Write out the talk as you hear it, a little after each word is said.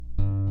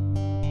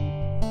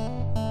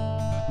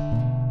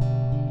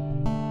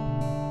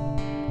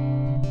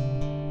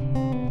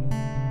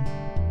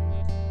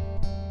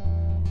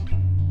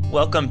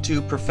Welcome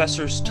to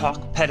Professors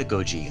Talk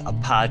Pedagogy, a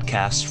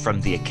podcast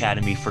from the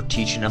Academy for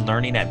Teaching and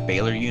Learning at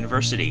Baylor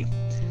University.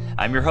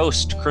 I'm your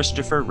host,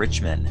 Christopher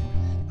Richmond.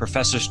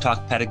 Professors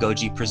Talk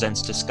Pedagogy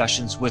presents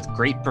discussions with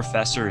great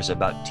professors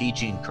about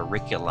teaching,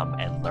 curriculum,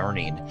 and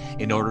learning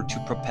in order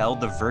to propel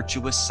the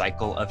virtuous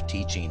cycle of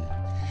teaching.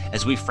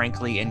 As we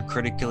frankly and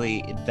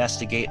critically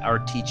investigate our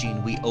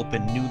teaching, we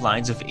open new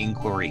lines of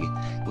inquiry,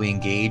 we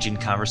engage in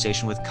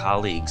conversation with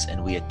colleagues,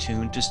 and we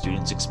attune to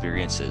students'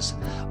 experiences,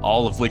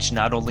 all of which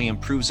not only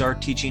improves our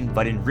teaching,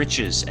 but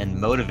enriches and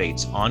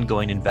motivates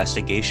ongoing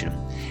investigation.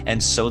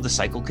 And so the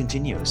cycle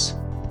continues.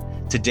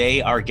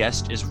 Today, our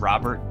guest is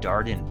Robert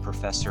Darden,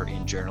 professor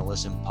in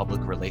journalism,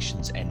 public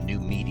relations, and new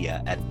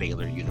media at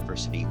Baylor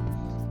University.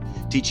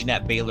 Teaching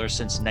at Baylor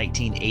since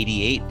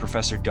 1988,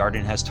 Professor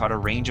Darden has taught a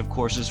range of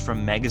courses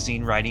from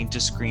magazine writing to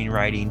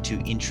screenwriting to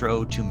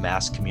intro to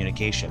mass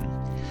communication.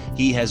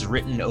 He has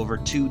written over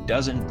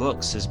 24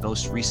 books, his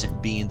most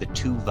recent being the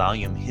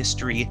 2-volume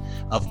History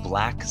of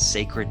Black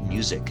Sacred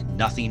Music,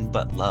 Nothing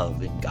But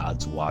Love in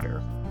God's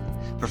Water.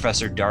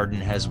 Professor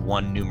Darden has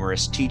won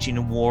numerous teaching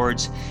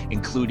awards,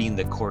 including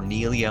the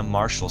Cornelia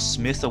Marschall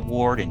Smith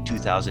Award in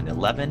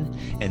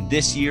 2011, and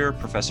this year,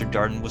 Professor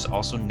Darden was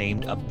also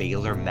named a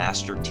Baylor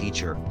Master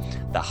Teacher,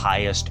 the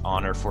highest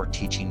honor for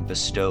teaching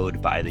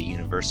bestowed by the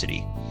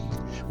university.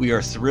 We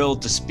are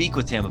thrilled to speak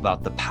with him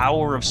about the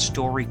power of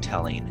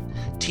storytelling,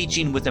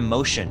 teaching with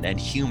emotion and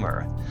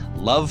humor,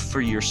 love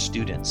for your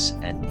students,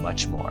 and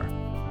much more.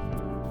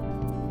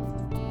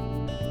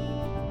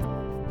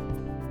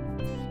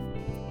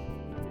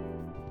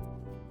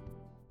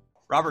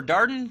 Robert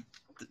Darden,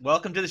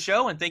 welcome to the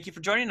show, and thank you for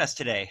joining us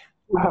today.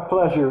 My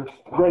pleasure. It's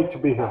great to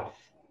be here.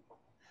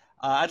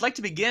 I'd like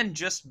to begin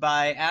just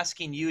by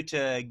asking you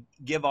to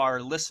give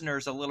our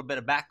listeners a little bit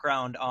of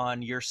background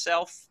on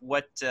yourself,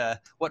 what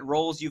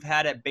roles you've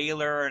had at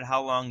Baylor, and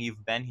how long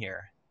you've been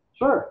here.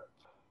 Sure.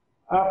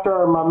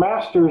 After my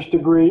master's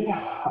degree,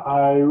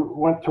 I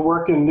went to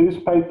work in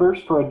newspapers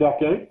for a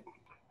decade,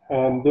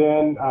 and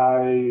then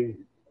I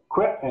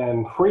quit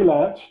and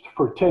freelanced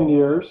for 10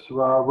 years,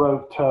 where I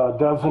wrote a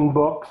dozen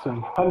books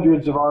and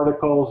hundreds of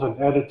articles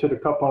and edited a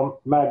couple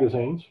of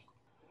magazines.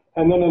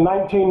 And then in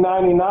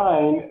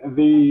 1999,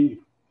 the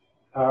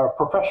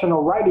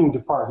professional writing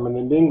department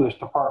in the English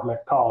department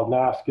called and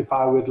asked if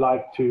I would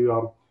like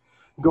to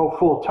go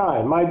full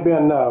time. I'd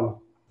been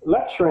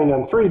lecturing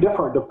in 3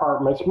 different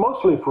departments,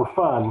 mostly for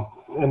fun,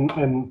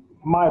 in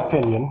my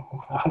opinion.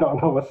 I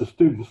don't know what the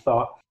students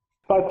thought.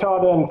 I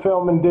taught in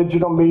film and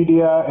digital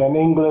media and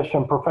English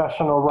and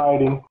professional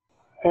writing,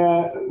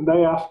 and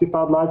they asked if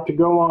I'd like to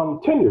go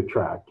on tenure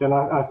track. And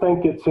I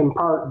think it's in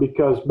part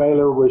because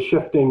Baylor was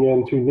shifting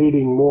into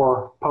needing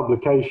more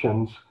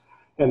publications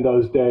in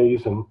those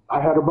days, and I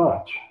had a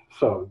bunch.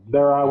 So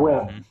there I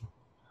went. Mm-hmm.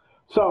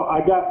 So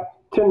I got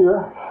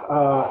tenure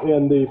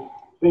in the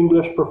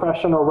English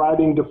professional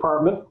writing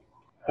department,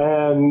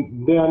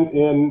 and then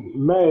in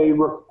May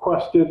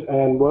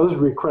was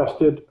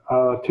requested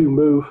to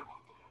move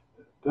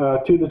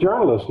to the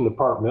journalism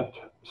department.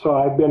 So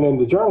I've been in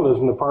the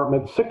journalism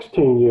department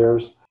 16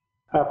 years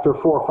after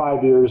 4 or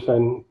 5 years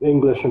in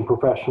English and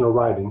professional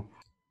writing.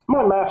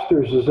 My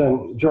master's is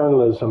in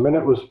journalism, and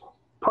it was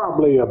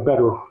probably a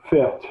better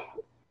fit.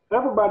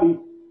 Everybody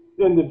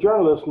in the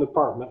journalism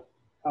department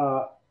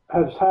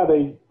has had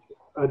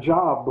a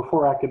job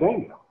before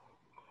academia,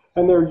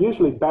 and they're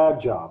usually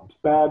bad jobs,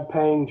 bad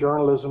paying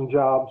journalism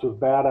jobs with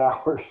bad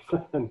hours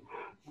and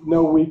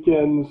no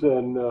weekends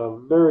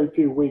and very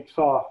few weeks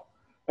off.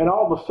 And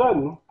all of a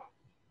sudden,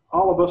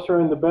 all of us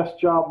are in the best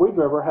job we've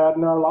ever had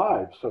in our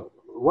lives. So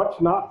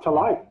what's not to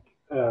like?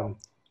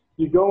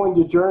 You go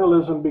into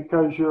journalism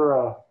because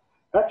you're an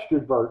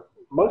extrovert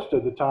most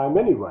of the time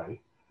anyway.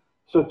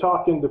 So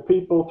talking to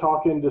people,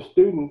 talking to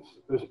students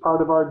is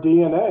part of our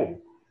DNA.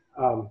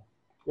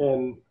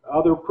 In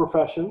other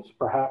professions,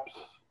 perhaps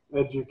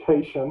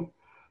education,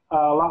 a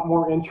lot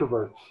more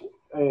introverts.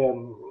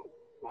 And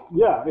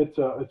yeah, it's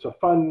a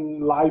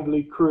fun,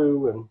 lively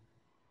crew, and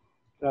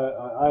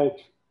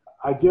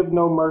I give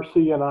no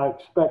mercy, and I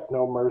expect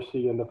no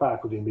mercy in the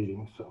faculty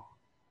meetings. So,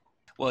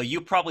 well, you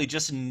probably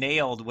just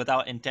nailed,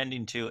 without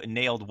intending to,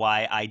 nailed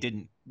why I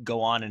didn't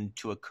go on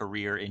into a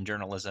career in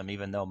journalism,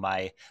 even though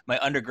my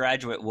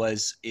undergraduate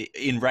was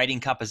in writing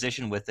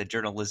composition with a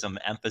journalism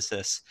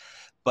emphasis.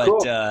 But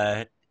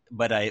cool.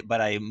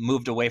 But I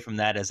moved away from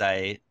that as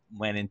I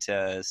went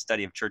into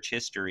study of church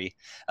history.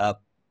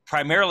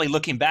 Primarily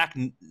looking back,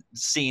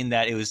 seeing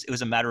that it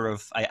was a matter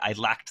of I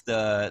lacked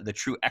the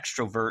true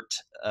extrovert,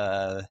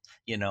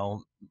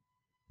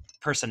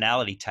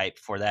 personality type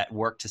for that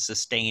work to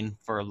sustain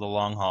for the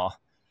long haul.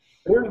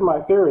 Here's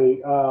my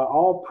theory: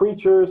 all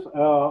preachers,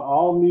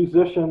 all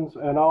musicians,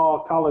 and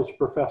all college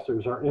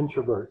professors are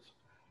introverts,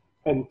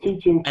 and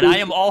teaching. And I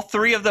am all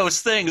 3 of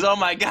those things. Oh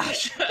my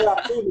gosh! Yeah,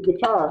 I play the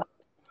guitar,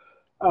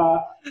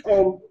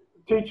 and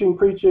teaching,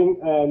 preaching,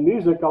 and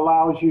music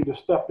allows you to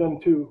step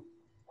into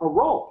a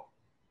role,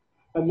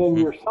 and then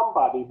you're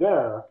somebody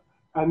there,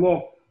 and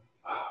then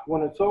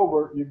when it's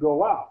over, you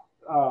go out.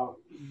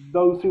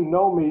 Those who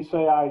know me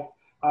say I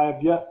I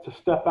have yet to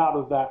step out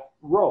of that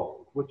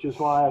role, which is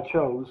why I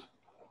chose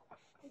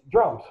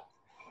drums.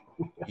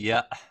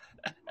 Yeah.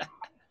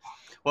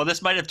 Well,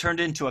 this might have turned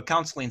into a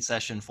counseling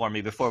session for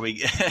me before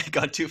we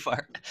got too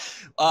far.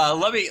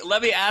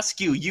 Let me ask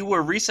you. You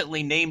were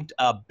recently named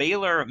a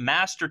Baylor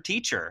Master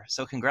Teacher,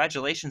 so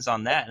congratulations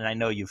on that. And I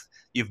know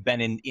you've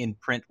been in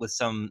print with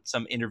some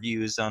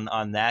interviews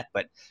on that.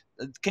 But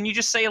can you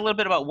just say a little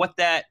bit about what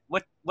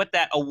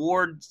that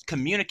award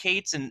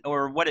communicates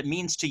or what it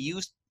means to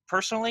you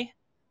personally?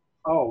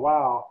 Oh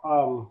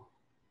wow!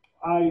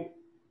 I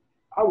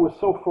was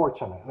so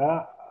fortunate.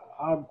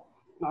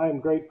 I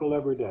am grateful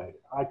every day.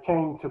 I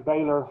came to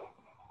Baylor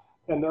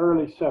in the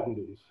early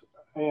 70s,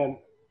 and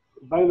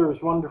Baylor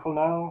is wonderful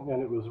now,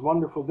 and it was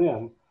wonderful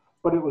then.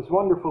 But it was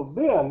wonderful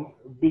then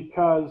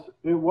because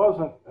it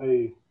wasn't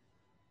a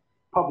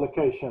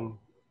publication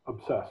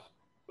obsessed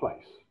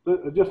place.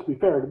 Just to be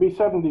fair, to be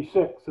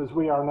 76 as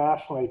we are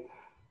nationally,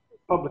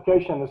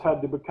 publication has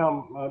had to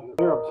become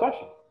their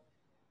obsession.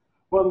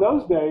 Well, in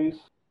those days,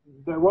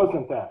 there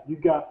wasn't that. You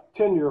got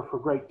tenure for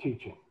great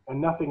teaching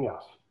and nothing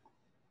else.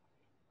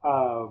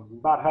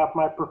 About half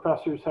my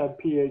professors had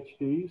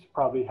PhDs,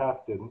 probably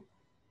half didn't.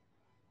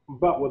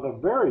 But with a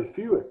very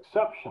few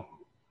exceptions,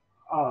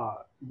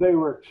 they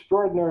were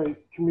extraordinary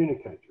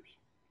communicators.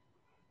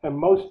 And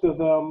most of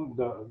them,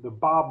 the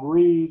Bob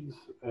Reeds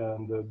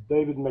and the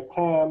David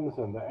McCams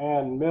and the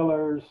Ann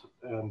Millers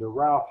and the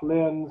Ralph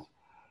Linds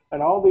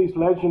and all these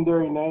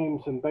legendary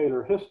names in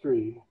Baylor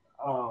history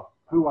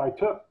who I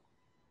took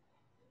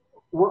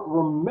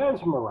were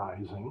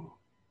mesmerizing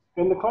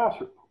in the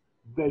classroom.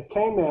 They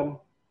came in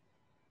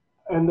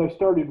and they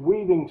started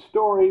weaving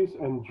stories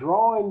and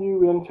drawing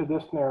you into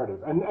this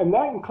narrative. And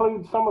that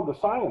includes some of the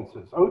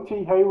sciences.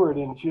 O.T. Hayward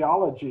in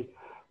geology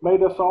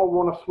made us all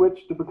want to switch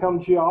to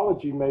become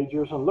geology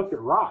majors and look at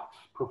rocks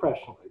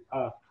professionally.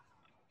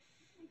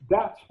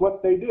 That's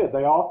what they did.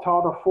 They all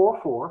taught a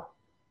 4-4.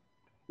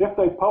 If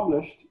they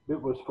published,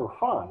 it was for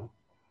fun.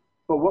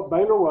 But what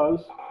Baylor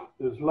was,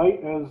 as late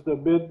as the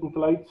mid and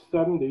late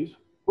 70s,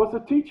 was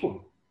a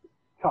teaching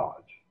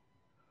college.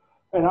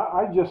 And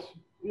I just,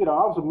 I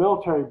was a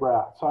military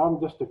brat, so I'm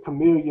just a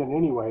chameleon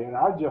anyway, and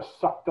I just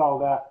sucked all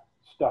that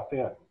stuff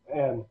in.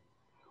 And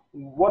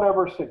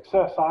whatever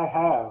success I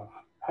have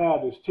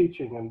had is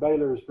teaching, and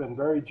Baylor has been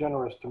very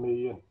generous to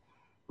me in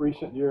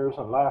recent years,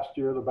 and last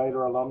year the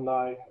Baylor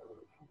Alumni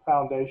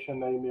Foundation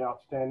named me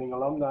Outstanding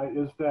Alumni,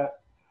 is that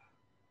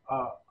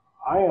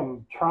I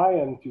am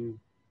trying to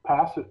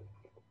pass it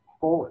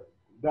forward.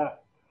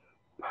 That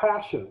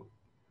passion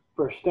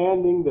for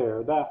standing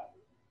there, that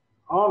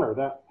honor,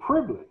 that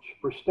privilege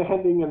for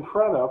standing in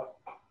front of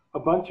a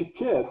bunch of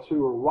kids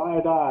who are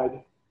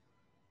wide-eyed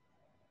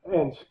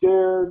and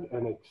scared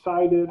and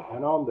excited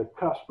and on the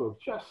cusp of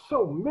just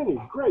so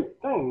many great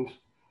things,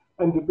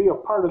 and to be a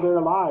part of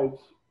their lives,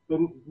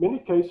 in many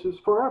cases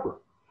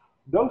forever.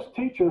 Those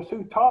teachers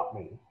who taught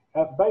me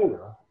at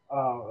Baylor,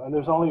 and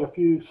there's only a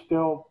few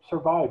still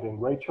surviving.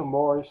 Rachel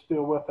Moore is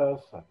still with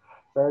us, and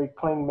Barry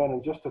Klingman,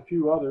 and just a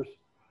few others,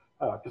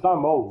 because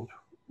I'm old,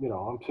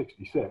 I'm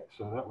 66,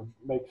 so that would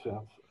make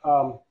sense.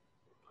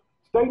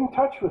 Stayed in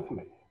touch with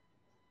me,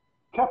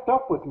 kept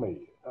up with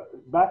me,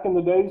 back in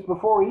the days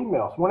before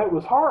emails, when it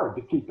was hard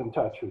to keep in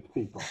touch with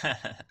people,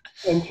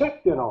 and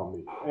checked in on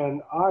me.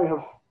 And I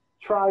have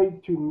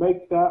tried to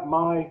make that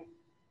my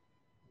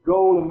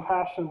goal and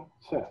passion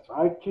since.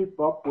 I keep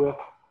up with,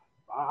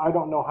 I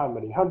don't know how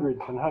many, hundreds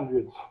and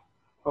hundreds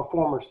of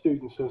former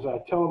students, as I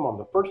tell them on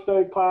the first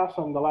day of class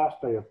and the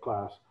last day of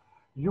class,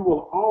 you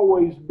will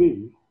always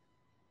be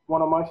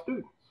one of my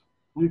students.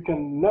 You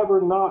can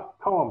never not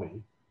call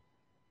me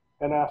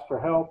and ask for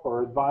help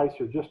or advice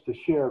or just to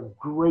share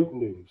great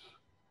news.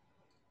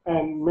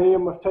 And many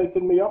of them have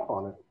taken me up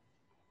on it.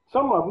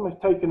 Some of them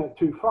have taken it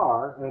too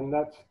far, and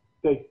that's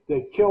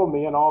they kill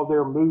me in all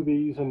their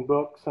movies and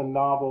books and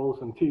novels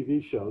and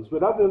TV shows.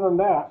 But other than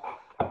that,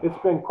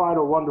 it's been quite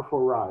a wonderful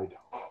ride.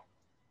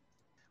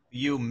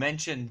 You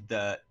mentioned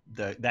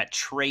that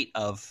trait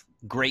of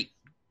great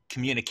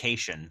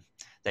communication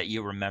that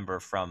you remember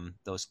from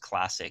the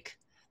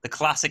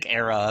classic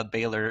era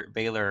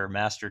Baylor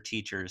Master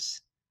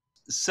Teachers.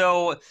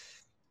 So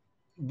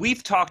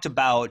we've talked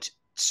about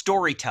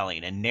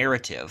storytelling and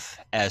narrative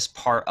as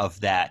part of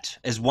that,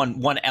 as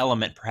one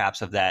element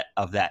perhaps of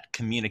that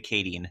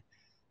communicating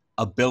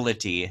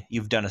ability.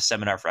 You've done a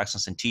seminar for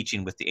excellence in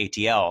teaching with the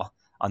ATL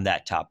on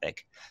that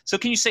topic. So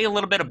can you say a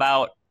little bit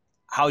about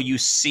how you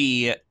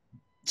see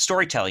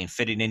storytelling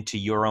fitting into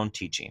your own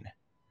teaching?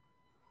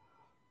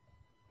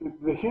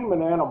 The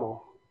human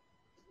animal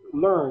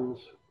learns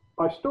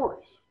by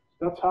stories.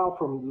 That's how,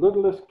 from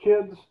littlest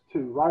kids to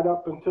right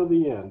up until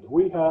the end,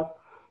 we have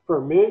for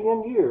a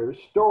million years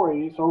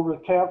stories over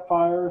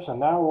campfires and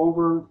now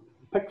over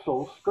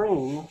pixel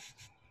screens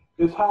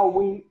is how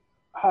we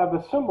have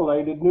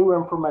assimilated new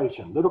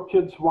information. Little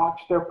kids watch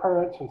their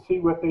parents and see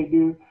what they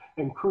do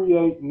and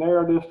create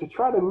narratives to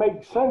try to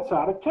make sense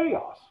out of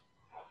chaos.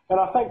 And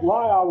I think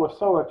why I was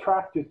so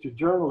attracted to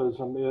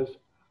journalism is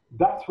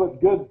that's what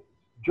good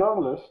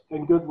journalists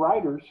and good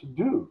writers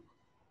do.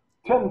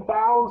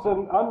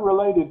 10,000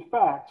 unrelated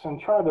facts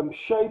and try to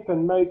shape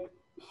and make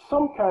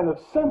some kind of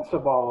sense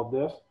of all of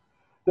this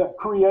that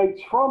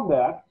creates from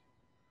that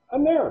a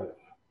narrative.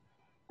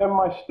 And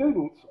my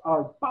students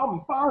are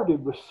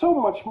bombarded with so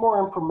much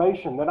more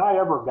information than I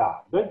ever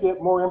got. They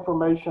get more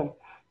information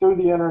through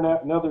the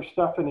internet and other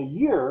stuff in a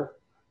year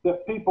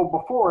that people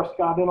before us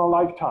got in a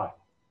lifetime.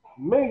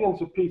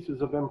 Millions of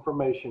pieces of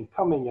information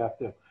coming at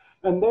them.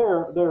 And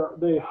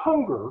they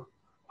hunger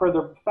for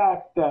the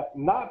fact that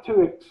not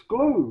to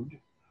exclude,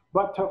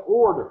 but to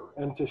order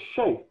and to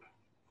shape.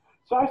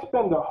 So I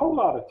spend a whole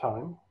lot of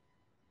time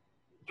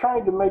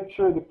trying to make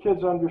sure the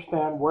kids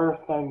understand where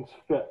things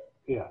fit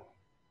in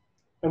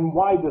and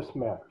why this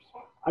matters.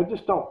 I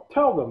just don't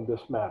tell them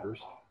this matters.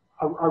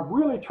 I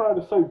really try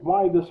to say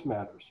why this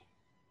matters.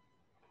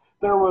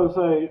 There was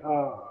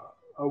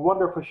a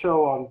wonderful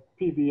show on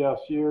PBS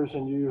years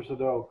and years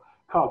ago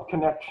called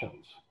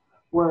Connections,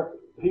 where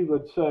he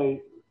would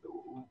say,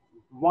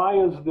 why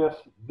is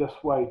this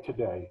way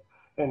today?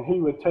 And he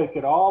would take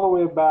it all the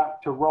way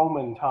back to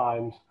Roman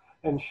times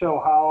and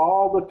show how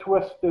all the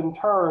twists and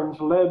turns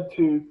led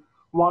to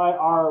why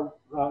our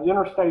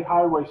interstate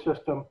highway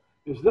system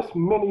is this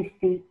many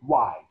feet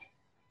wide.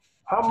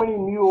 How many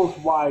mules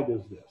wide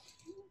is this?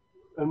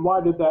 And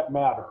why did that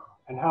matter?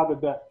 And how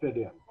did that fit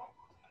in?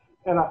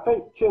 And I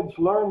think kids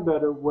learn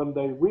better when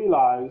they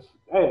realize,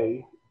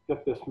 A,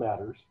 that this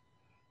matters,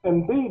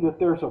 and B, that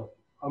there's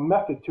a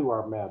method to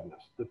our madness,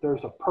 that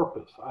there's a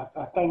purpose.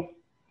 I think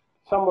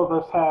some of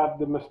us have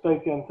the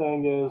mistaken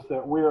thing is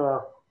that we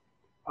are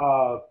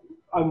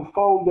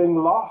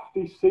unfolding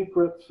lofty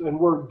secrets and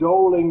we're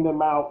doling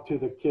them out to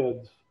the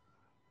kids.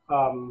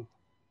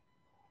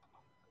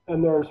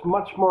 And there's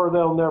much more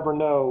they'll never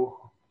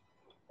know.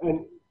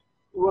 And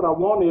what I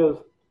want is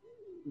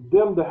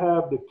them to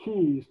have the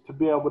keys to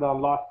be able to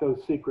unlock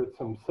those secrets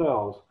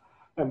themselves.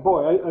 And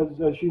boy,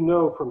 as you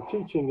know from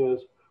teaching,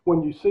 is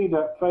when you see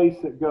that face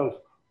that goes,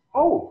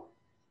 oh,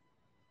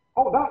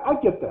 that I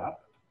get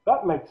that.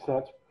 That makes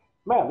sense.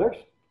 Man, there's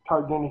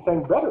hardly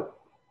anything better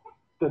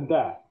than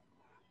that.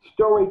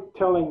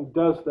 Storytelling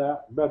does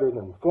that better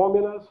than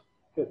formulas.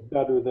 It's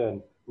better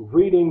than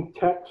reading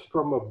text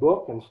from a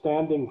book and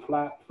standing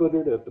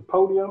flat-footed at the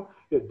podium.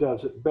 It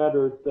does it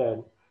better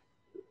than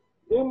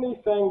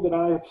anything that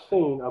I have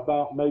seen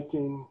about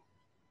making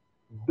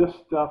this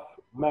stuff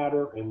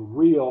matter and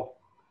real.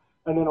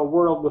 And in a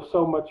world with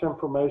so much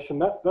information,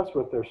 that's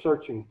what they're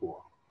searching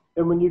for.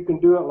 And when you can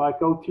do it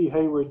like O.T.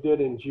 Hayward did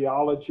in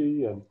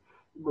geology and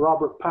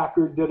Robert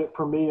Packard did it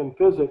for me in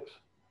physics,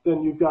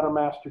 then you've got a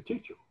master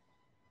teacher.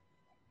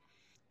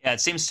 Yeah,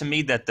 it seems to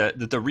me that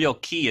the real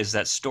key is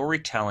that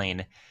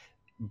storytelling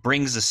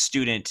brings a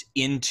student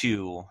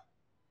into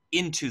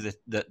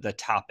the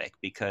topic,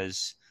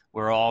 because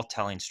we're all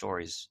telling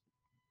stories.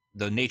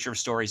 The nature of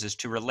stories is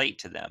to relate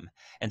to them.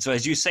 And so,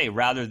 as you say,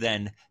 rather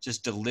than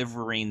just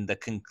delivering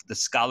the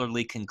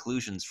scholarly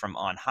conclusions from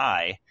on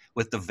high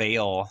with the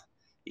veil,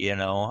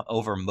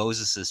 over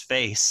Moses's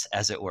face,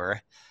 as it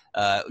were,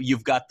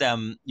 you've got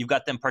them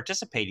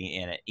participating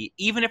in it.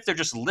 Even if they're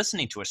just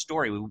listening to a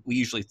story, we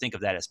usually think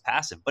of that as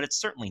passive, but it's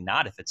certainly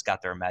not if it's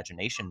got their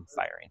imagination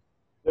firing.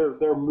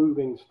 They're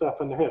moving stuff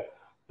in their head.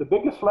 The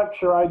biggest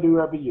lecture I do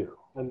every year,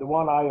 and the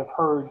one I have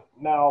heard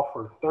now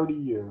for 30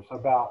 years,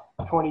 about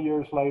 20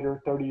 years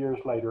later, 30 years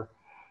later,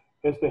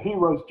 is the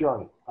hero's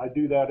journey. I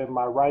do that in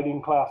my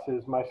writing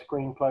classes, my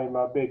screenplay,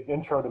 my big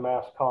intro to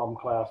mass comm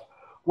class.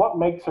 What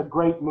makes a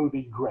great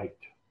movie great?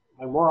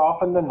 And more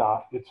often than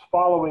not, it's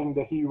following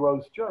the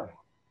hero's journey.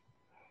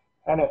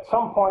 And at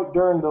some point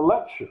during the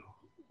lecture,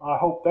 I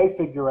hope they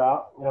figure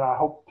out, and I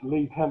hope to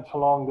leave hints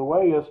along the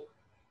way, is,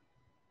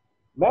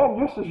 man,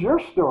 this is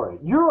your story.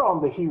 You're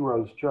on the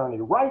hero's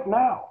journey right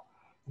now.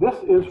 This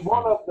is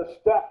one of the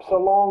steps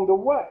along the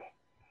way.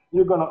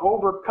 You're going to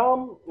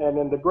overcome, and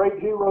in the great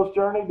hero's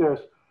journey,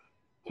 there's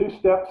 2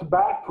 steps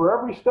back for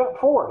every step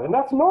forward. And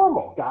that's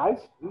normal, guys.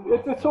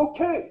 It's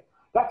okay.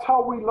 That's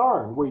how we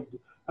learn.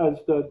 As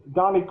the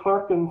Donnie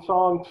McClurkin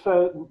song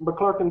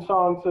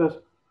says,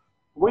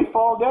 we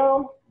fall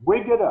down,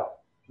 we get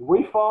up.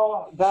 We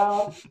fall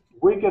down,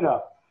 we get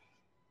up.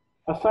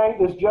 A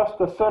saint is just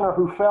a sinner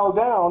who fell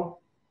down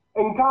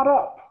and got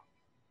up.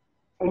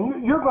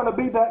 And you're going to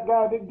be that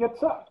guy that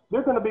gets up.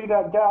 You're going to be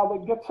that gal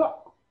that gets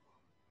up.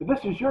 This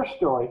is your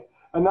story,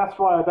 and that's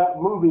why that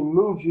movie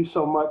moved you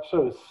so much.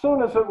 So as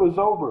soon as it was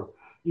over,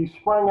 you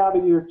sprang out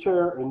of your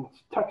chair and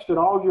texted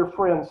all your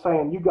friends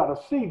saying, you got to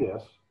see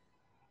this,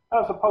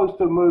 as opposed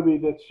to a movie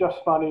that's just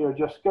funny or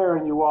just scary,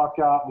 and you walk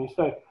out and you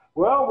say,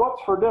 well,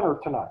 what's for dinner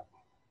tonight?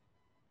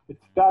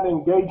 It's that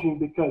engaging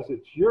because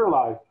it's your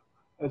life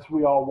as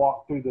we all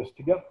walk through this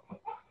together.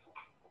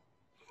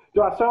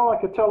 Do I sound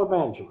like a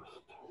televangelist?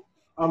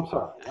 I'm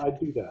sorry, I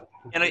do that.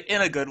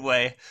 In a good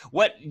way.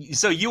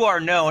 So you are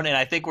known, and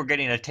I think we're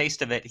getting a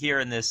taste of it here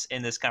in this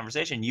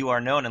conversation. You are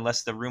known,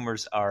 unless the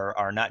rumors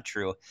are not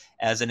true,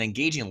 as an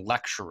engaging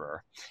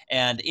lecturer.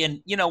 And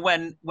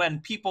when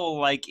people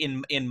like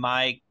in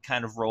my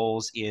kind of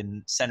roles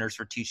in Centers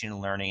for Teaching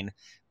and Learning,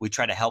 we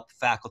try to help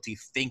faculty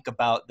think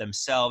about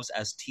themselves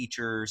as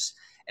teachers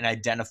and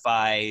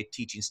identify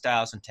teaching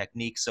styles and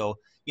techniques. So,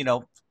 you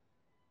know,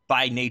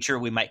 by nature,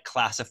 we might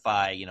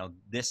classify, you know,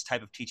 this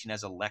type of teaching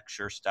as a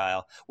lecture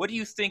style. What do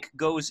you think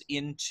goes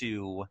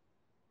into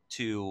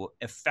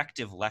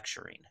effective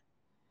lecturing?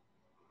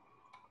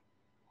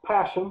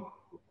 Passion.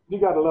 You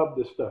got to love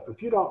this stuff.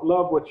 If you don't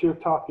love what you're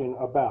talking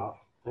about,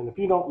 and if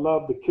you don't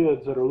love the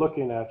kids that are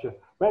looking at you,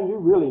 man, you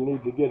really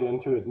need to get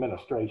into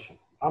administration.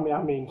 I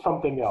mean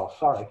something else.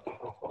 Sorry.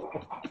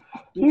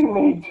 You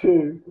need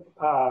to.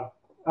 That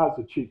was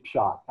a cheap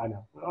shot. I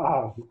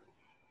know.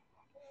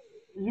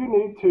 You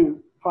need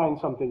to find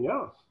something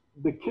else.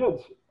 The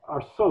kids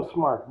are so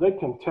smart. They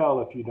can tell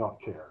if you don't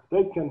care.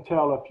 They can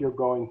tell if you're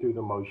going through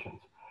the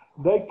motions.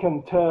 They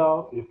can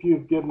tell if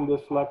you've given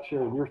this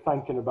lecture and you're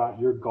thinking about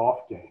your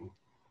golf game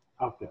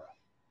out there.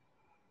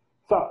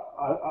 So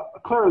I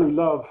clearly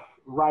love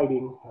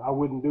writing. I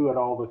wouldn't do it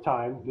all the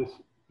time. This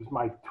is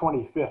my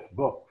 25th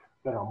book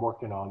that I'm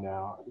working on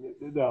now.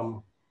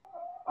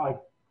 I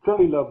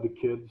clearly love the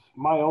kids.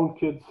 My own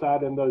kids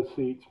sat in those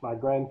seats. My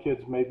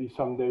grandkids maybe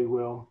someday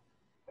will.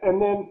 And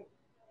then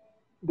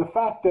the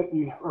fact that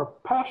you are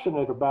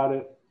passionate about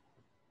it,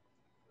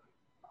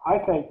 I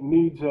think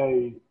needs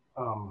a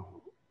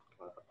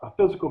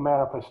physical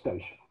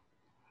manifestation.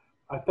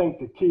 I think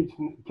the kids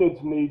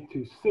need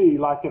to see,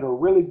 like at a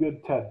really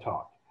good TED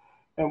Talk.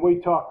 And we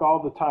talk all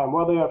the time,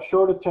 well, they have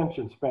short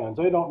attention spans.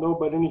 They don't know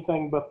about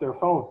anything but their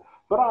phone.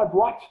 But I've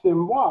watched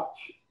them watch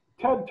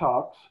TED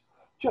Talks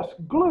just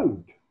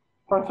glued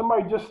from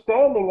somebody just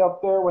standing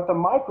up there with a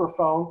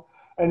microphone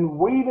and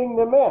weaving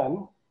them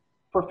in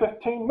for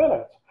 15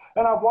 minutes.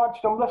 And I've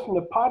watched them listen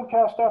to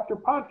podcast after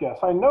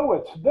podcast. I know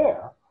it's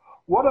there.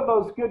 What are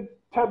those good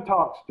TED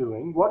Talks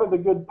doing? What are the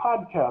good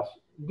podcasts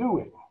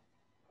doing?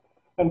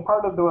 And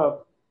part of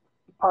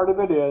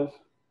it is,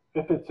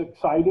 if it's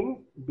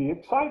exciting, be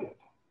excited.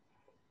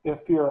 If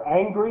you're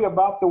angry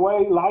about the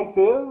way life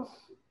is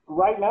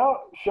right now,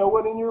 show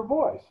it in your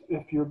voice.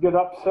 If you get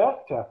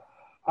upset,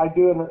 I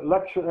do a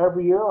lecture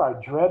every year. I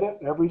dread it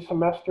every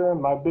semester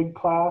in my big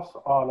class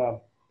on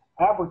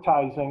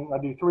advertising. I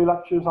do 3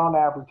 lectures on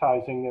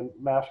advertising and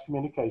mass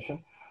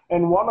communication.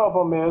 And one of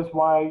them is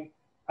why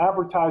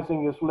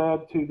advertising has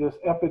led to this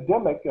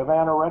epidemic of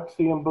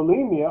anorexia and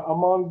bulimia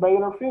among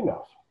Baylor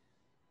females.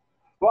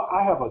 Well,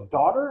 I have a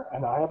daughter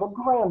and I have a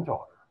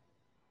granddaughter,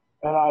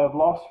 and I have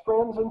lost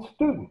friends and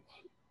students.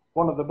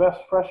 One of the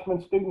best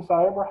freshman students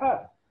I ever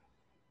had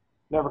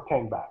never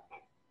came back.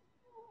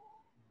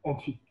 And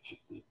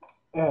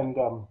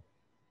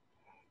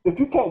if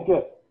you can't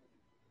get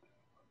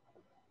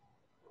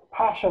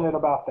passionate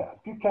about that,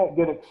 if you can't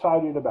get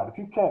excited about it, if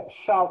you can't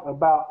shout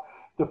about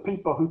the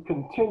people who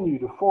continue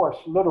to force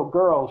little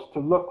girls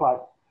to look like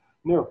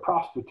near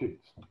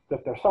prostitutes,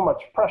 that there's so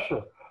much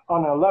pressure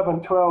on an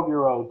 11,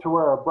 12-year-old to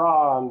wear a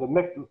bra and the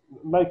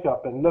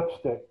makeup and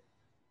lipstick,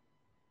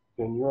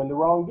 then you're in the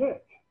wrong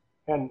gig.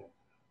 And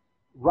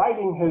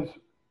writing has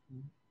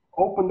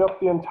opened up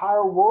the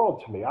entire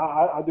world to me.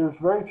 There's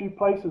very few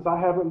places I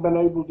haven't been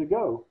able to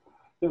go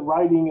that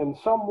writing in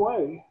some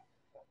way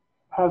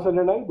hasn't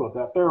enabled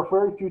that. There are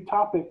very few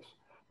topics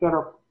that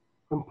are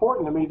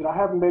important to me that I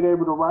haven't been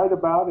able to write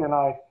about, and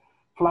I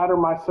flatter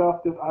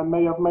myself that I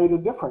may have made a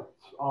difference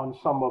on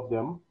some of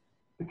them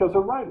because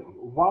of writing.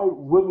 Why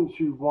wouldn't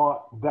you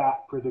want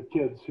that for the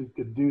kids who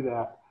could do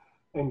that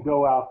and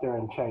go out there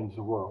and change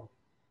the world?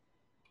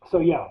 So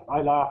yeah,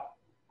 I laugh,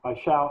 I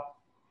shout,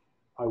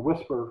 I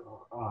whisper,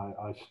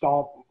 I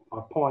stomp,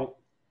 I point,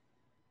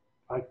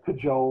 I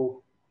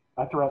cajole,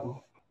 I threaten.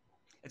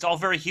 It's all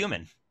very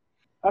human.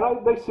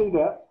 And they see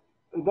that,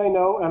 they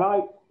know, and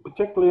I,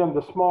 particularly in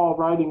the small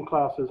writing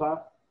classes,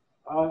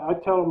 I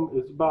tell them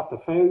it's about the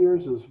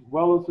failures as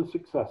well as the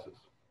successes.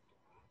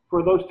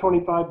 For those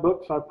 25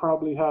 books, I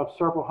probably have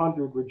several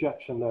hundred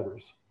rejection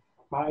letters.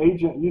 My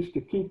agent used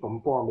to keep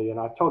them for me, and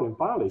I told him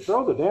finally,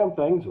 throw the damn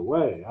things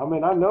away. I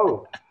mean, I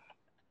know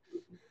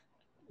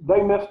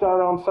they missed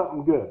out on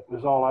something good,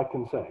 is all I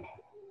can say.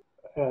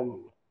 And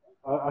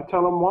I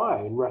tell them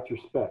why, in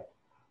retrospect,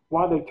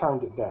 why they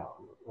turned it down,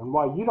 and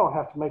why you don't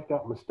have to make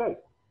that mistake.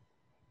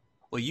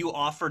 Well, you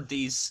offered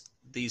these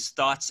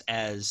thoughts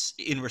as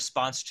in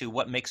response to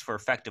what makes for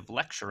effective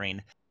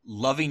lecturing: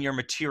 loving your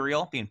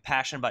material, being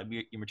passionate about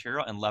your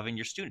material, and loving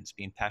your students,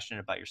 being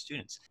passionate about your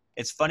students.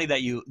 It's funny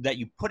that you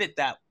put it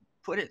that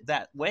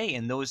way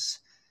in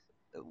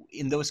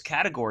those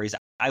categories.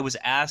 I was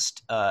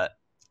asked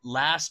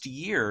last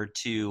year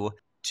to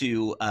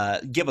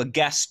give a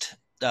guest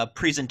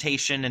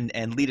presentation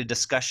and lead a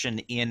discussion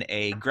in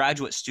a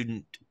graduate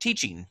student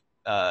teaching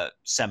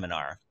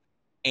seminar.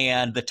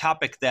 And the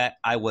topic that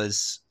I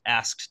was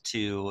asked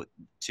to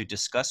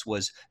discuss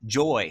was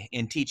joy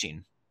in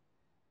teaching.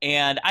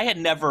 And I had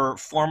never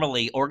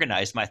formally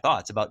organized my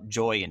thoughts about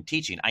joy in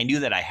teaching. I knew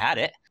that I had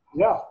it.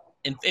 Yeah.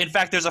 In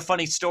fact, there's a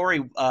funny story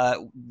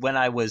when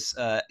I was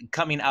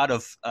coming out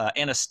of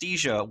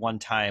anesthesia one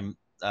time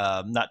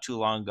not too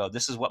long ago.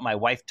 This is what my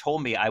wife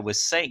told me I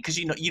was saying, because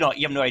you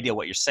have no idea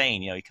what you're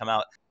saying. You come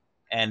out,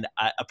 and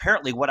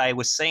apparently what I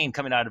was saying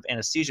coming out of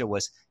anesthesia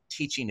was,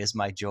 teaching is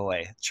my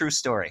joy. True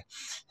story.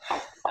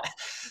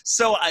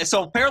 So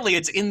apparently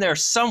it's in there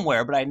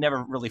somewhere, but I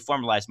never really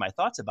formalized my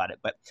thoughts about it.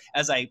 But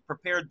as I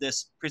prepared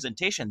this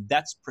presentation,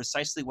 that's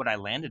precisely what I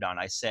landed on.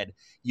 I said,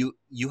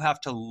 you have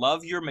to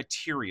love your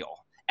material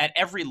at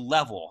every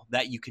level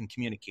that you can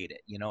communicate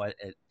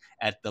it,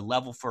 at the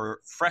level for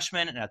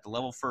freshmen and at the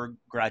level for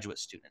graduate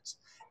students.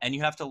 And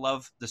you have to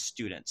love the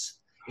students.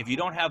 If you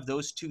don't have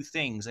those two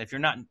things, if you're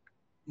not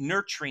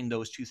nurturing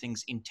those two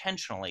things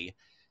intentionally,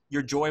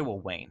 your joy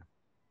will wane.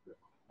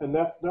 And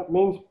that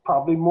means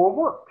probably more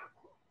work.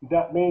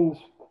 That means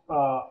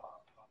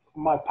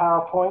my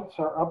PowerPoints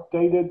are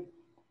updated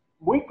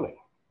weekly.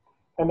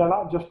 And they're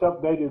not just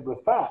updated with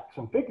facts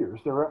and figures,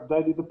 they're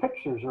updated, the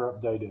pictures are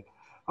updated.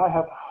 I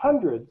have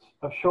hundreds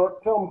of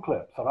short film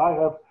clips that I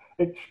have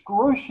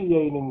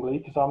excruciatingly,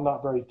 because I'm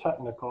not very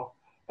technical,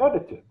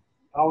 edited.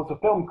 I was a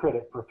film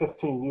critic for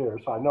 15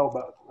 years, so I know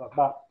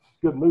about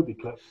good movie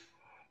clips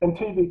and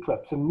TV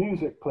clips and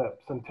music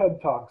clips and TED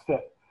Talks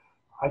that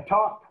I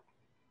talk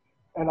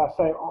and I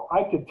say, oh,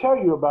 I could tell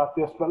you about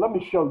this, but let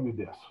me show you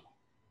this.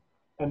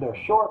 And they're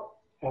short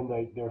and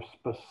they're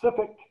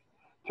specific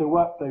to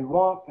what they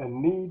want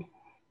and need.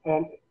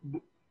 And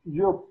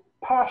your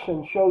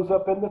passion shows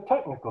up in the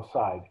technical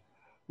side.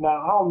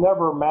 Now, I'll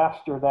never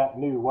master that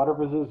new,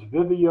 whatever it is,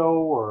 Vimeo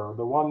or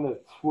the one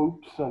that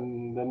swoops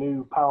and the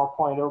new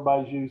PowerPoint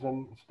everybody's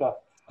using and stuff.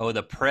 Oh,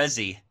 the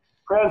Prezi.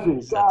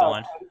 Is that the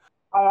one?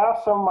 I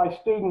ask some of my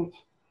students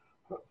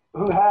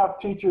who have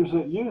teachers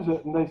that use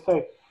it, and they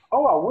say,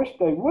 oh, I wish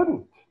they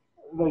wouldn't.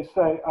 They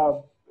say,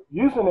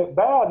 using it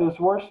bad is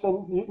worse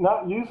than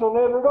not using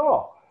it at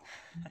all.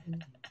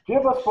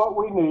 Give us what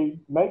we need,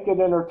 make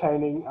it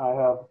entertaining.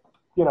 I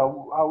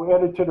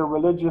edited a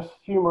religious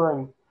humor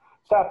and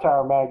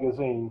satire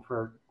magazine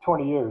for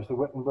 20 years, the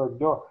Wittenberg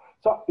Door.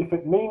 So if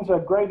it means a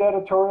great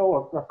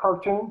editorial or a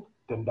cartoon,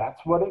 then that's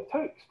what it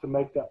takes to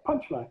make that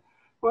punchline.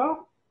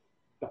 Well,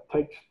 that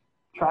takes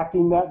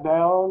tracking that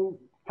down,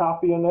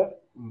 copying it,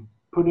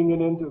 putting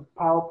it into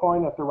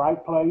PowerPoint at the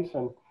right place,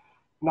 and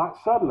not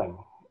settling.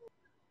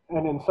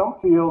 And in some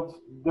fields,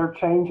 they're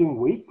changing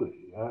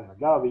weekly.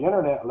 The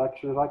internet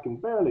lectures I can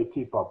barely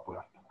keep up with.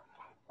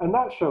 And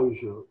that shows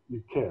you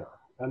care,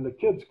 and the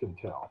kids can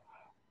tell.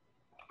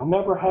 I've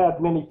never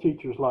had many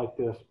teachers like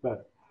this,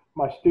 but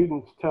my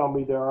students tell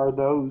me there are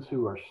those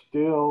who are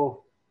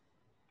still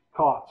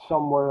caught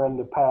somewhere in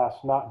the past,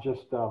 not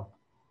just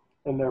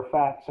in their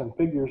facts and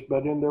figures,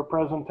 but in their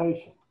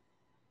presentation,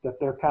 that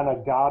they're kind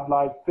of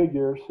godlike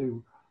figures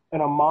who, in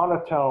a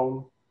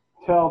monotone,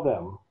 tell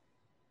them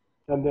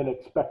and then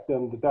expect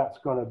them that that's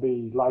going to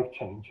be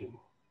life-changing.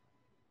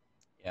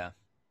 Yeah.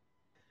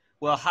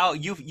 Well, how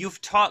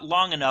you've taught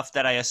long enough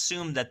that I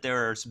assume that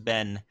there's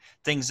been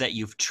things that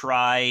you've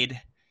tried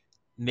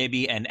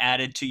maybe and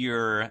added to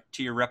your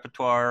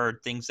repertoire, or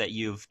things that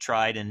you've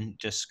tried and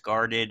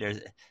discarded. Or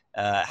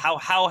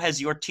how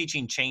has your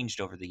teaching changed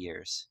over the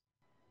years?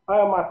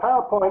 My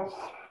PowerPoints,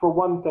 for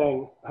one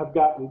thing, have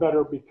gotten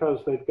better because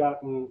they've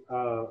gotten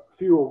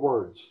fewer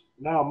words.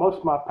 Now, most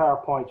of my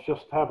PowerPoints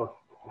just have a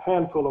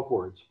handful of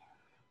words.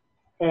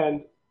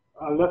 And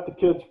I let the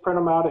kids print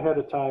them out ahead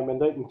of time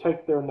and they can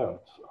take their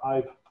notes.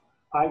 I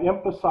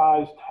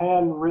emphasized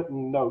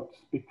handwritten notes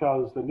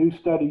because the new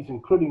studies,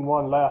 including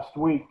one last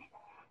week,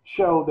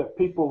 show that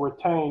people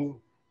retain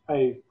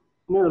a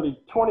nearly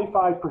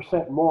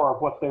 25% more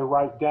of what they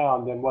write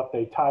down than what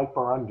they type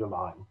or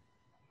underline.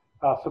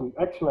 Some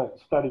excellent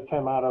study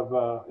came out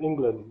of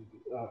England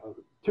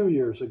 2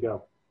 years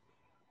ago.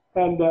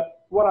 And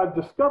what I've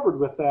discovered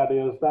with that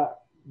is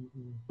that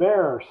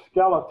bare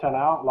skeleton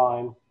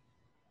outline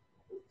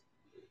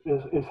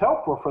is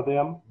helpful for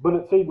them, but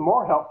it's even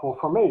more helpful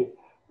for me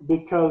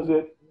because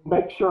it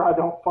makes sure I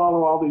don't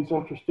follow all these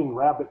interesting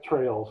rabbit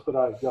trails that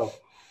I go.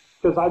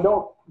 Because I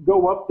don't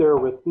go up there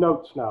with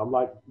notes now,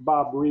 like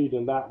Bob Reed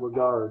in that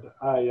regard.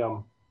 I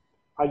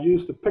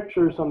use the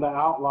pictures and the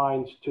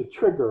outlines to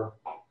trigger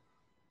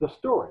the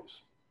stories.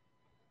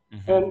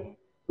 Mm-hmm. And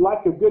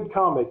like a good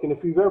comic, and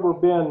if you've ever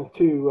been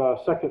to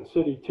Second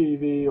City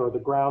TV or the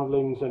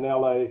Groundlings in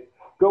LA,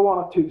 go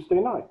on a Tuesday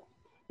night.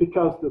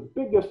 Because the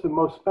biggest and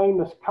most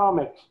famous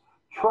comics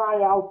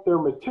try out their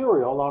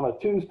material on a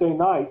Tuesday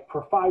night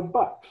for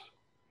 $5.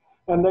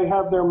 And they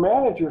have their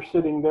manager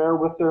sitting there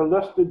with their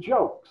list of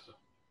jokes.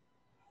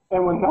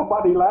 And when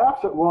nobody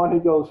laughs at one, he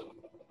goes,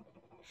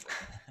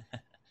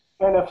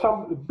 and if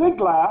some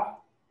big laugh,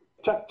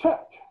 check,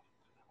 check.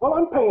 Well,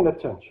 I'm paying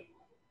attention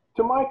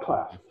to my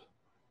classes.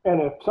 And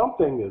if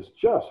something is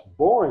just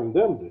boring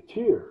them to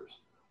tears,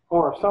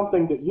 or if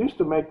something that used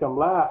to make them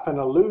laugh, an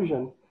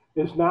illusion,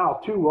 is now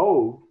too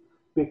old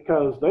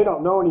because they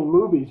don't know any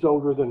movies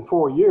older than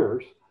 4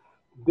 years,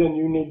 then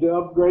you need to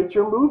upgrade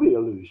your movie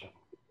illusion.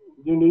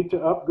 You need to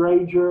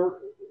upgrade your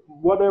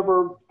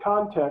whatever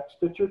context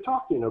that you're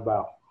talking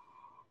about.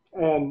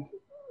 And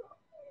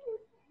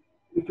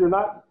if you're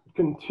not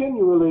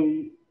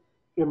continually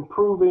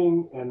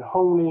improving and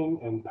honing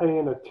and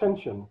paying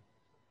attention,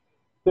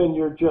 then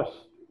you're just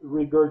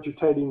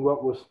regurgitating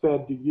what was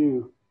fed to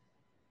you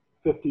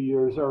 50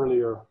 years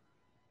earlier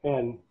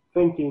and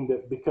thinking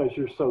that because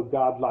you're so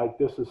godlike,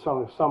 this is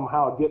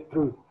somehow get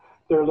through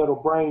their little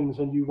brains,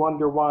 and you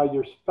wonder why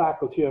your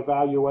faculty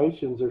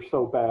evaluations are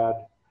so bad.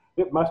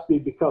 It must be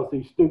because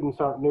these students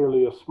aren't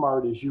nearly as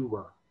smart as you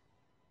were.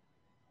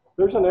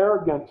 There's an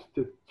arrogance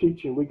to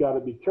teaching we got to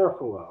be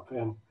careful of,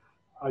 and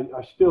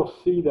I still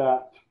see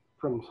that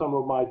from some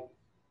of my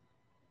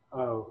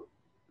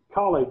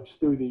colleagues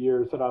through the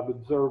years that I've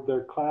observed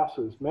their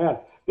classes. Man,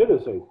 it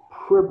is a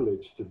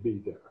privilege to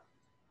be there.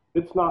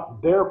 It's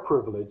not their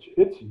privilege,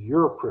 it's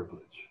your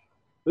privilege.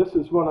 This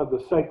is one of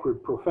the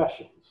sacred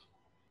professions.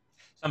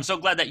 I'm so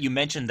glad that you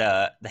mentioned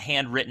the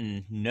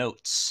handwritten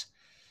notes.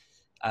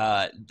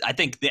 I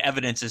think the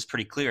evidence is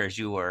pretty clear, as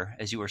you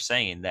were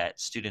saying, that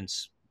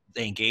students,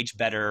 they engage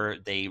better,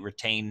 they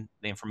retain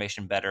the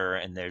information better,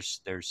 and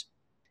there's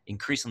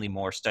increasingly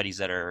more studies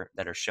that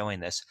are showing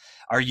this.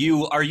 Are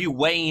you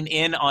weighing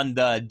in on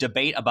the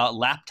debate about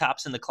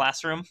laptops in the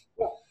classroom?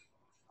 Yeah.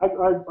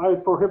 I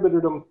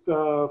prohibited them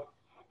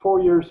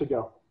 4 years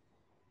ago.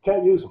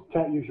 Can't use them.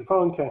 Can't use your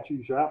phone. Can't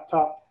use your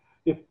laptop.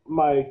 If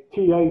my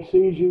TA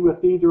sees you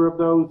with either of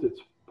those, it's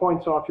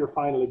points off your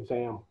final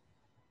exam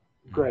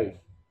grade.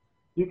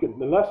 You can,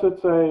 unless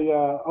it's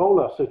a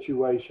OLA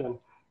situation,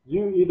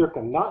 you either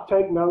can not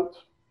take notes,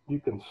 you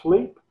can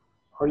sleep,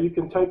 or you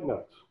can take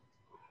notes.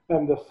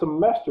 And the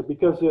semester,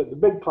 because the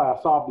big class,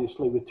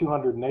 obviously, with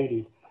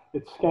 280,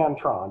 it's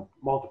Scantron,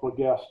 multiple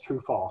guess,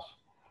 true, false.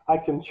 I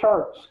can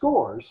chart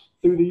scores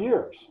through the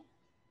years.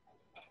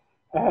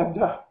 And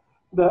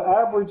the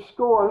average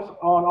scores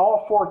on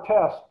all 4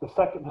 tests,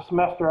 the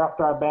semester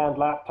after I banned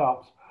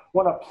laptops,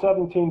 went up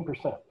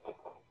 17%.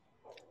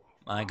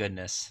 My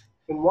goodness.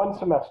 In one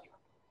semester.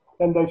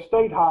 And they've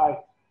stayed high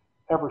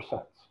ever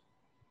since.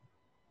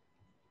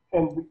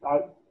 And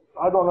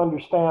I don't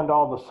understand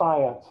all the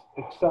science,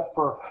 except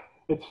for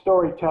it's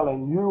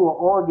storytelling. You are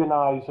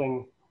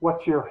organizing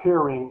what you're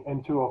hearing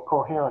into a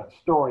coherent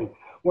story.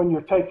 When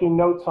you're taking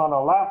notes on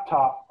a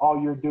laptop,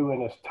 all you're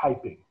doing is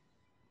typing.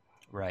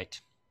 Right.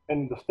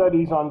 And the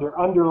studies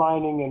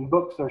underlining in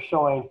books are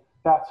showing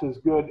that's as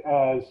good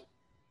as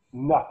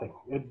nothing.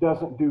 It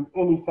doesn't do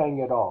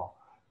anything at all.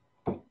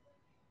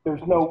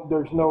 There's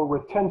no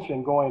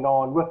retention going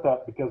on with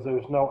that because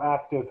there's no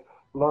active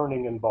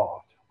learning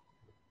involved.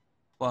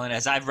 Well, and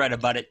as I've read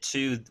about it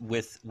too,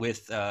 with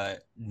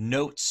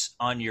notes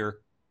on your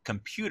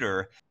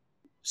computer,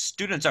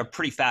 students are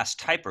pretty fast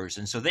typers,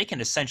 and so they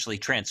can essentially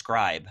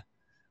transcribe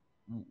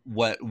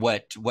what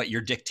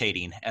you're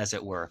dictating, as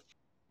it were.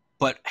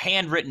 But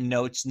handwritten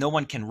notes, no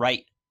one can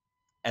write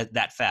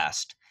that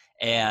fast.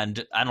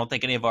 And I don't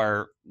think any of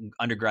our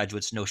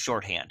undergraduates know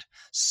shorthand.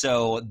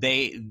 So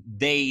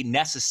they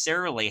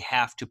necessarily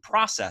have to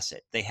process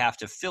it. They have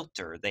to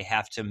filter. They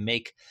have to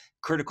make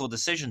critical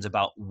decisions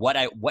about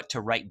what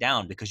to write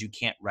down, because you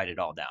can't write it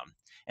all down.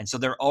 And so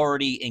they're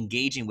already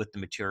engaging with the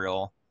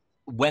material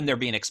when they're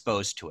being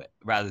exposed to it,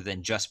 rather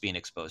than just being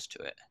exposed to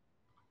it.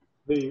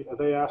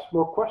 They ask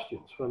more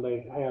questions when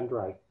they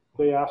handwrite.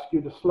 They ask you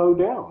to slow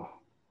down.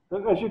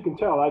 As you can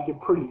tell, I get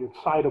a pretty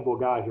excitable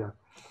guy here.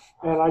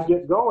 And I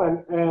get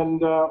going,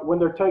 and when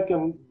they're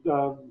taking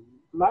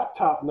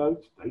laptop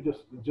notes, they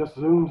just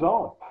zooms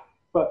on.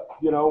 But,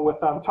 you know,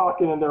 if I'm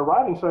talking and they're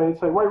writing, so they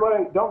say, wait,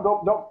 don't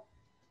go.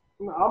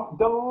 I'm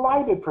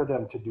delighted for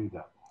them to do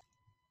that.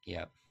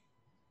 Yeah.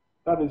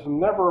 That is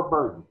never a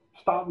burden.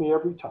 Stop me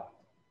every time.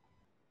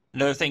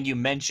 Another thing you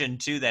mentioned,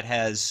 too, that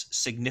has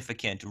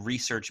significant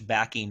research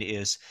backing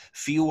is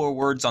fewer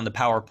words on the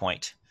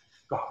PowerPoint.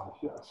 Oh,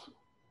 yes.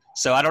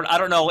 So I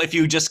don't know if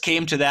you just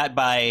came to that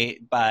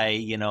by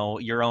you know,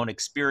 your own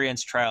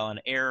experience, trial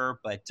and error,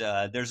 but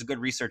there's a good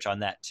research on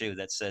that too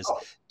that says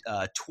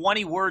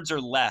 20 words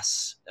or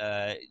less,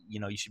 you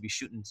know, you should be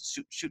shooting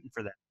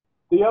for that.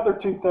 The other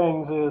two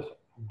things is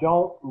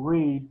don't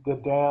read the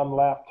damn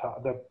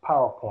the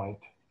PowerPoint,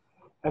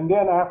 and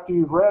then after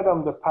you've read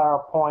them the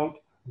PowerPoint,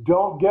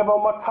 don't give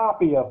them a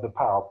copy of the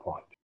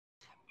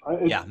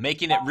PowerPoint. Yeah,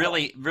 making it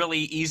really, really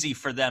easy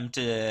for them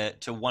to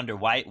wonder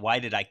why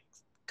did I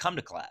come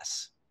to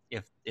class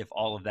if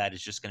all of that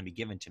is just going to be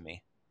given to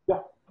me. Yeah.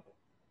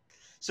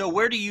 So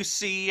where do you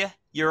see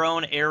your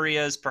own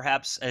areas,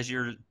 perhaps as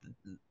you're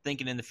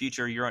thinking in the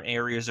future, your own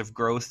areas of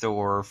growth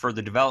or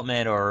further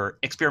development or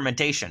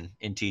experimentation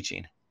in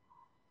teaching?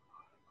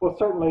 Well,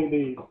 certainly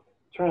the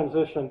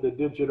transition to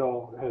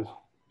digital has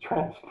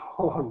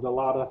transformed a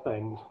lot of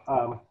things.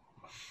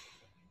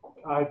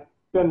 I've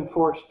been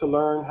forced to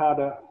learn how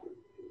to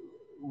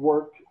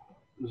work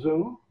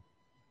Zoom,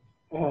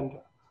 and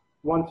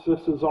once this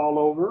is all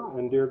over,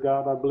 and dear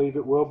God, I believe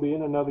it will be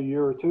in another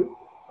year or two,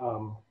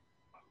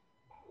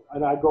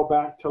 and I go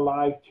back to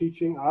live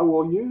teaching, I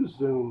will use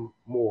Zoom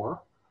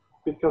more,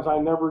 because I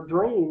never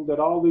dreamed that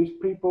all these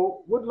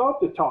people would love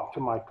to talk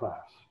to my class.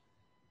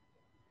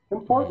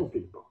 Important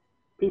people.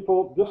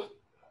 People just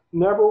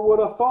never would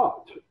have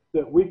thought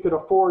that we could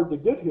afford to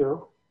get here.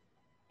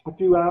 If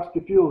you ask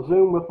if you'll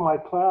Zoom with my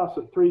class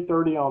at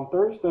 3:30 on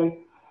Thursday,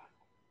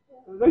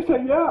 they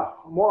say, yeah,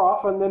 more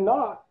often than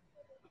not.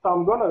 So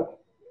I'm going to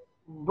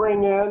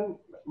bring in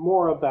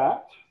more of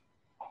that.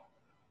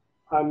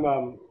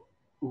 I'm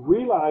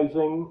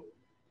realizing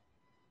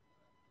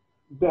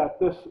that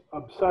this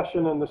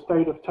obsession in the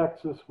state of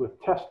Texas with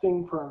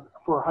testing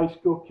for high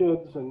school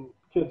kids and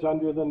kids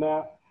under than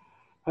that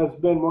has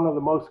been one of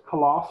the most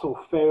colossal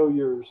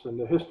failures in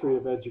the history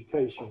of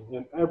education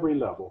in every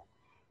level.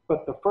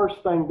 But the first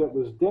thing that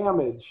was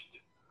damaged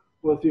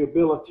was the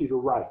ability to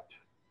write,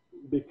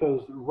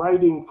 because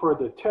writing for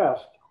the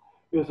test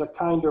is a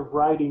kind of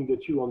writing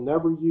that you will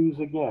never use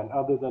again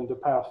other than to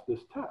pass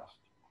this test.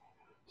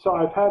 So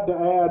I've had to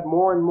add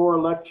more and more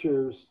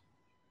lectures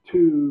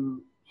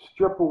to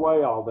strip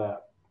away all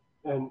that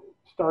and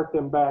start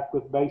them back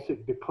with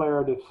basic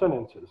declarative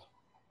sentences.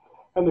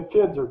 And the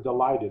kids are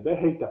delighted. They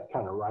hate that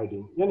kind of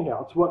writing.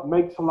 Anyhow, it's what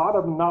makes a lot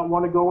of them not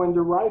want to go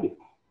into writing.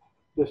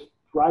 This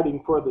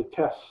writing for the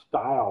test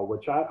style,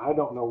 which I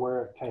don't know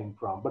where it came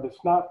from, but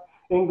it's not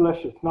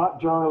English, it's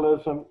not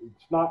journalism,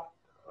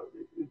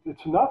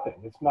 it's nothing.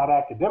 It's not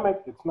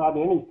academic, it's not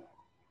anything.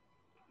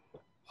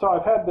 So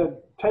I've had to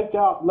take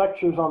out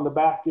lectures on the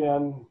back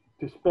end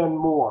to spend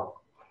more.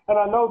 And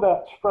I know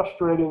that's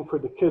frustrating for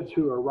the kids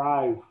who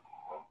arrive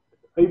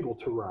able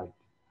to write.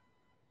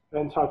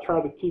 And so I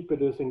try to keep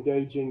it as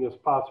engaging as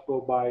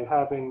possible by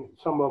having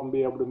some of them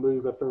be able to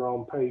move at their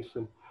own pace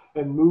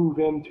and move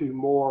into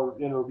more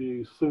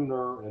interviews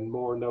sooner and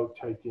more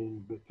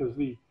note-taking, because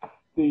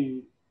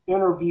the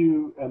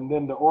interview and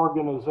then the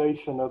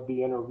organization of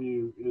the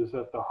interview is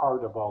at the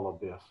heart of all of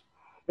this.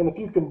 And if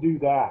you can do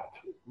that,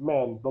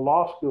 man, the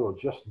law school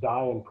is just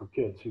dying for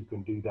kids who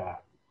can do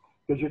that,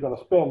 because you're going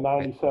to spend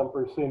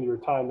 97% of your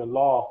time in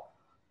law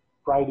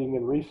writing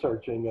and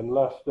researching, and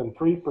less than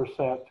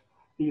 3%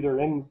 either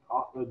in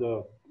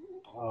the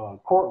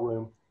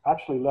courtroom,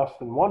 actually less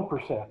than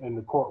 1% in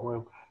the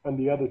courtroom, and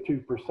the other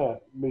 2%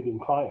 meeting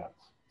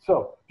clients.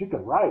 So if you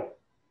can write,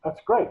 that's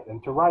great.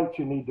 And to write,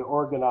 you need to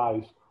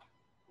organize,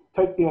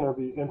 take the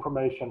interview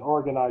information,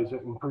 organize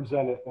it, and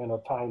present it in a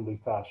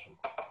timely fashion.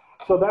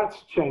 So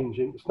that's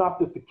changing. It's not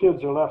that the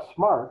kids are less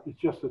smart,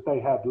 it's just that they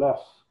have less.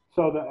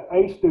 So the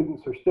A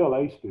students are still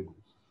A students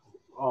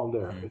on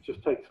there. It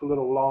just takes a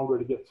little longer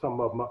to get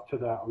some of them up to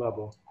that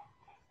level.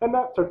 And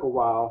that took a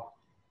while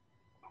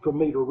for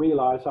me to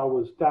realize. I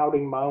was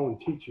doubting my own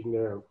teaching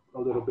there a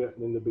little bit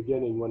in the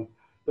beginning, when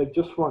they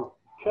just weren't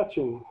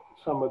catching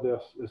some of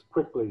this as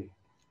quickly.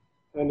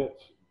 And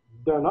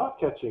they're not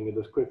catching it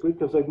as quickly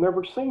because they've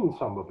never seen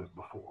some of it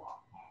before.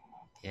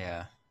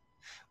 Yeah.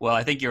 Well,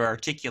 I think you're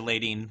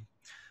articulating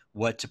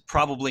what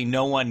probably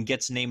no one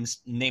gets named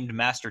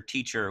master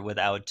teacher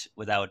without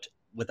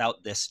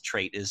this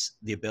trait, is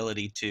the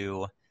ability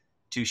to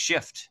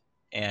shift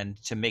and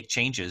to make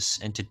changes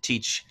and to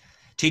teach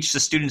the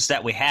students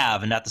that we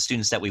have and not the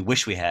students that we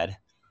wish we had.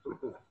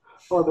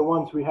 Or the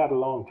ones we had a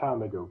long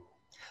time ago.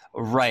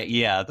 Right.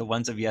 Yeah. The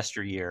ones of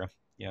yesteryear.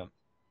 Yeah.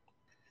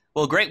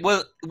 Well, great.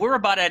 Well, we're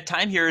about at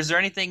time here. Is there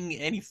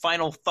any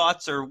final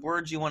thoughts or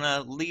words you want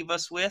to leave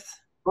us with?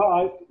 Well,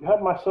 I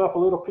had myself a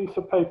little piece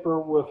of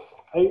paper with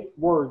 8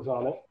 words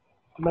on it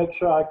to make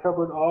sure I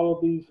covered all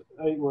of these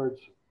 8 words.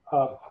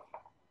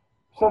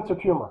 Sense of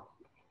humor.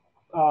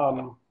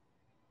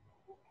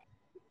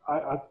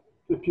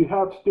 If you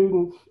have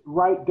students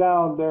write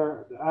down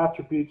their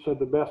attributes of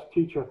the best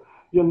teacher,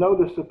 you'll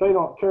notice that they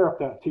don't care if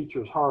that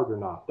teacher is hard or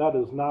not. That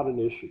is not an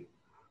issue.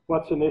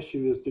 What's an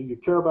issue is, do you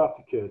care about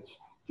the kids?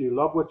 Do you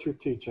love what you're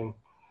teaching?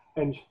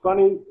 And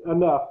funny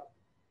enough,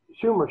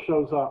 humor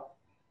shows up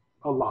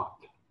a lot.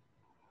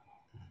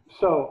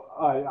 So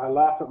I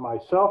laugh at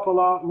myself a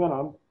lot. I'm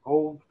an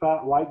old,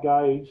 fat, white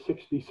guy, age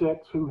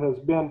 66, who has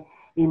been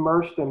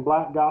immersed in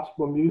black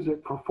gospel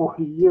music for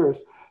 40 years,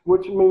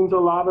 which means a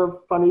lot of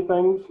funny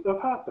things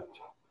have happened.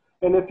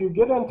 And if you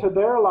get into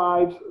their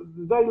lives,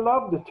 they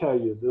love to tell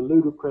you the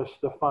ludicrous,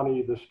 the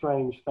funny, the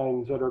strange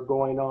things that are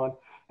going on.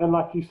 And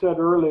like you said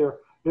earlier,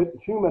 it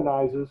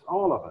humanizes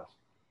all of us.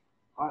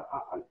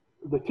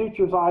 The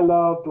teachers I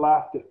loved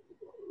laughed at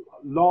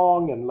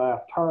long and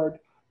laughed hard.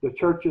 The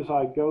churches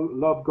I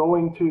love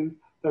going to,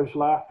 there's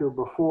laughter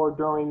before,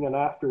 during, and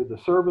after the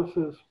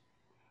services.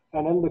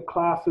 And in the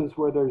classes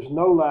where there's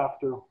no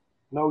laughter,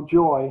 no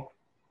joy,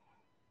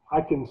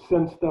 I can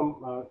sense them,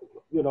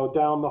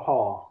 down the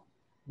hall.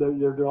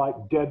 They're like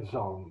dead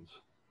zones.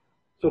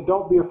 So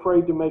don't be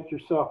afraid to make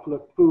yourself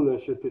look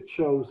foolish if it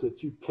shows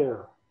that you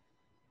care.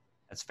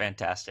 That's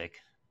fantastic.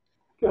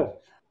 Good.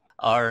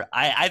 And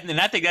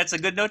I think that's a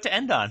good note to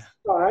end on.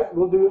 All right,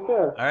 we'll do it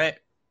there. All right.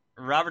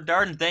 Robert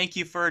Darden, thank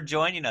you for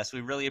joining us. We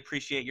really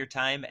appreciate your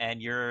time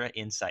and your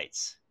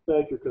insights.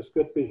 Thank you, Chris.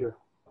 Good to be here.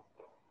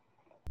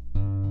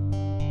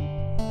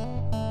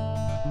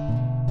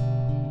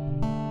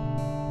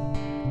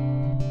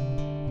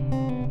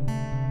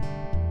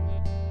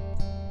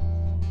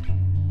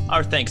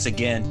 Our thanks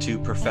again to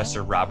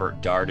Professor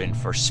Robert Darden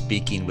for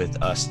speaking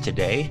with us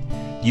today.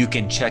 You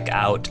can check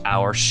out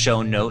our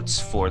show notes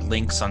for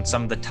links on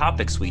some of the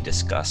topics we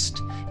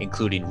discussed,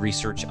 including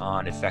research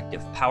on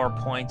effective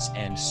PowerPoints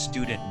and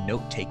student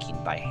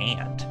note-taking by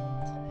hand.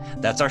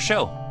 That's our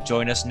show.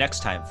 Join us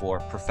next time for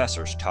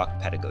Professors Talk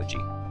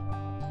Pedagogy.